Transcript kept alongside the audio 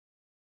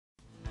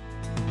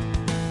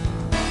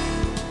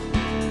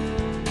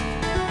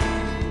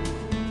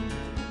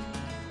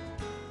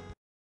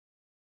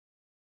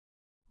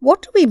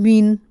What do we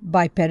mean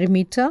by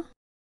perimeter?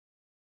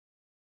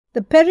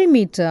 The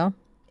perimeter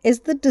is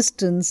the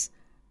distance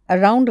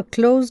around a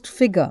closed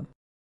figure.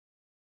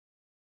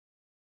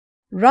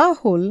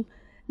 Rahul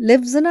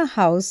lives in a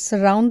house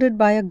surrounded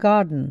by a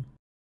garden.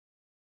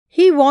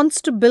 He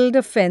wants to build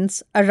a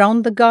fence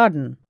around the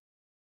garden.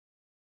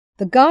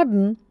 The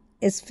garden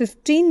is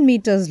 15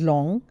 meters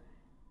long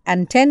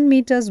and 10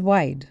 meters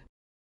wide.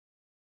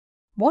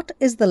 What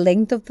is the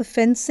length of the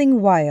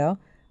fencing wire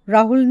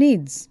Rahul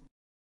needs?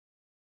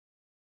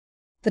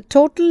 The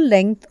total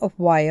length of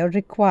wire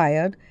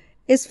required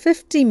is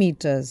 50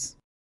 meters.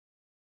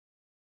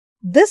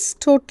 This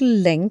total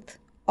length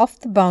of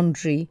the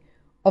boundary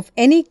of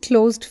any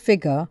closed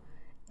figure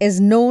is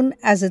known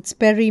as its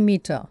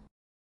perimeter.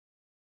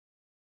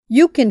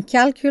 You can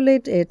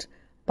calculate it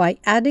by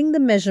adding the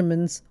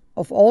measurements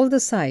of all the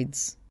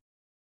sides.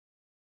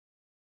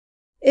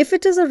 If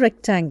it is a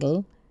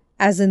rectangle,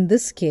 as in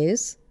this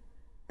case,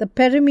 the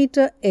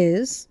perimeter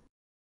is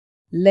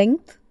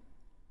length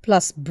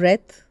plus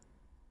breadth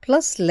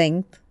plus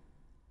length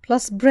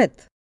plus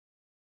breadth.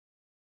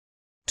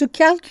 To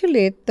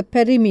calculate the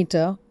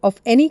perimeter of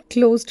any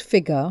closed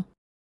figure,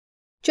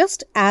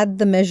 just add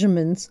the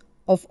measurements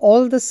of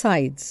all the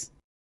sides.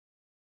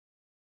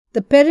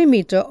 The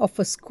perimeter of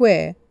a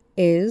square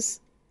is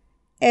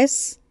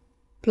S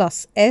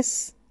plus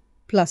S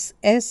plus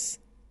S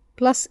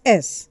plus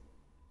S.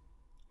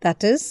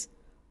 That is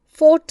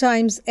 4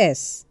 times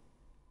S,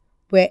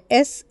 where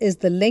S is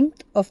the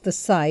length of the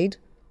side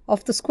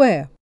of the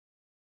square.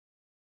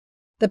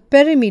 The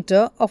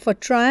perimeter of a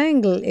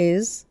triangle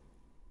is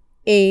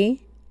A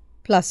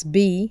plus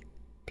B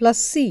plus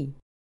C,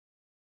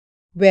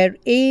 where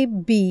A,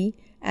 B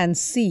and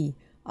C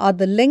are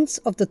the lengths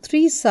of the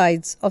 3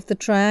 sides of the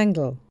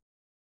triangle.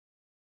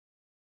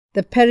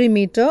 The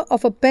perimeter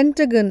of a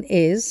pentagon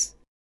is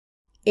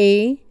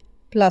A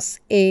plus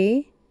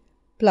A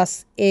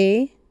plus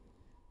A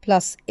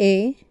plus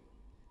A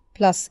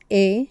plus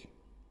A,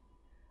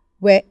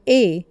 where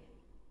A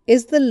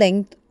is the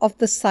length of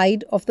the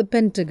side of the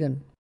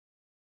pentagon.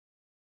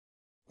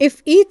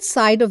 If each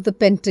side of the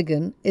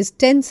pentagon is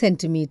 10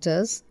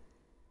 centimeters,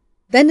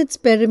 then its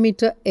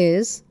perimeter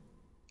is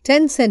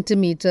 10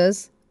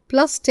 centimeters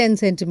plus 10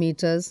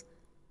 centimeters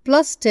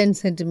plus 10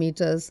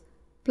 centimeters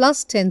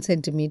plus 10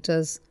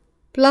 centimeters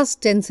plus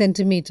 10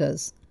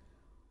 centimeters,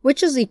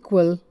 which is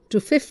equal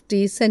to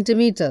 50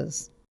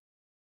 centimeters.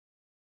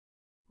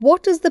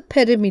 What is the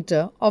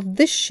perimeter of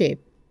this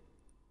shape?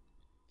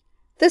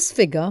 This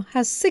figure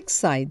has 6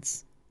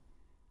 sides.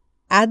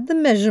 Add the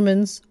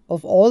measurements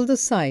of all the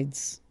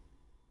sides.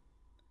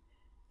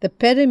 The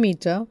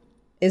perimeter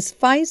is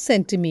 5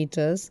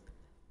 centimeters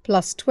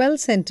plus 12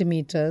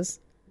 centimeters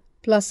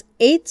plus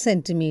 8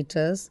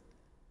 centimeters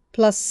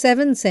plus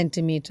 7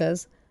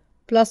 centimeters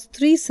plus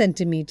 3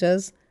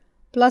 centimeters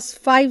plus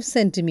 5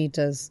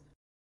 centimeters,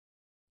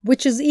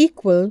 which is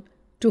equal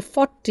to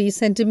 40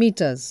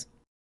 centimeters.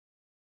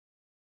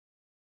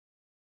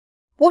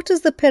 What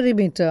is the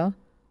perimeter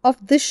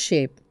of this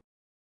shape?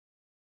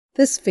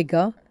 This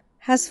figure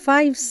has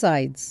 5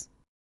 sides.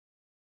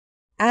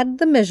 Add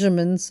the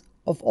measurements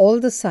of all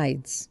the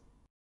sides.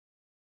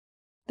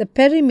 The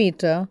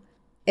perimeter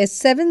is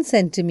 7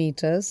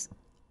 centimeters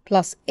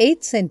plus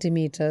 8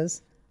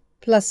 centimeters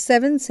plus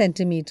 7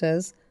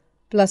 centimeters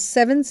plus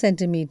 7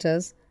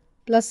 centimeters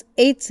plus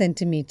 8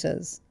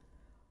 centimeters,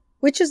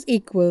 which is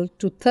equal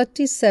to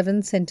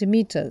 37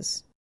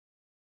 centimeters.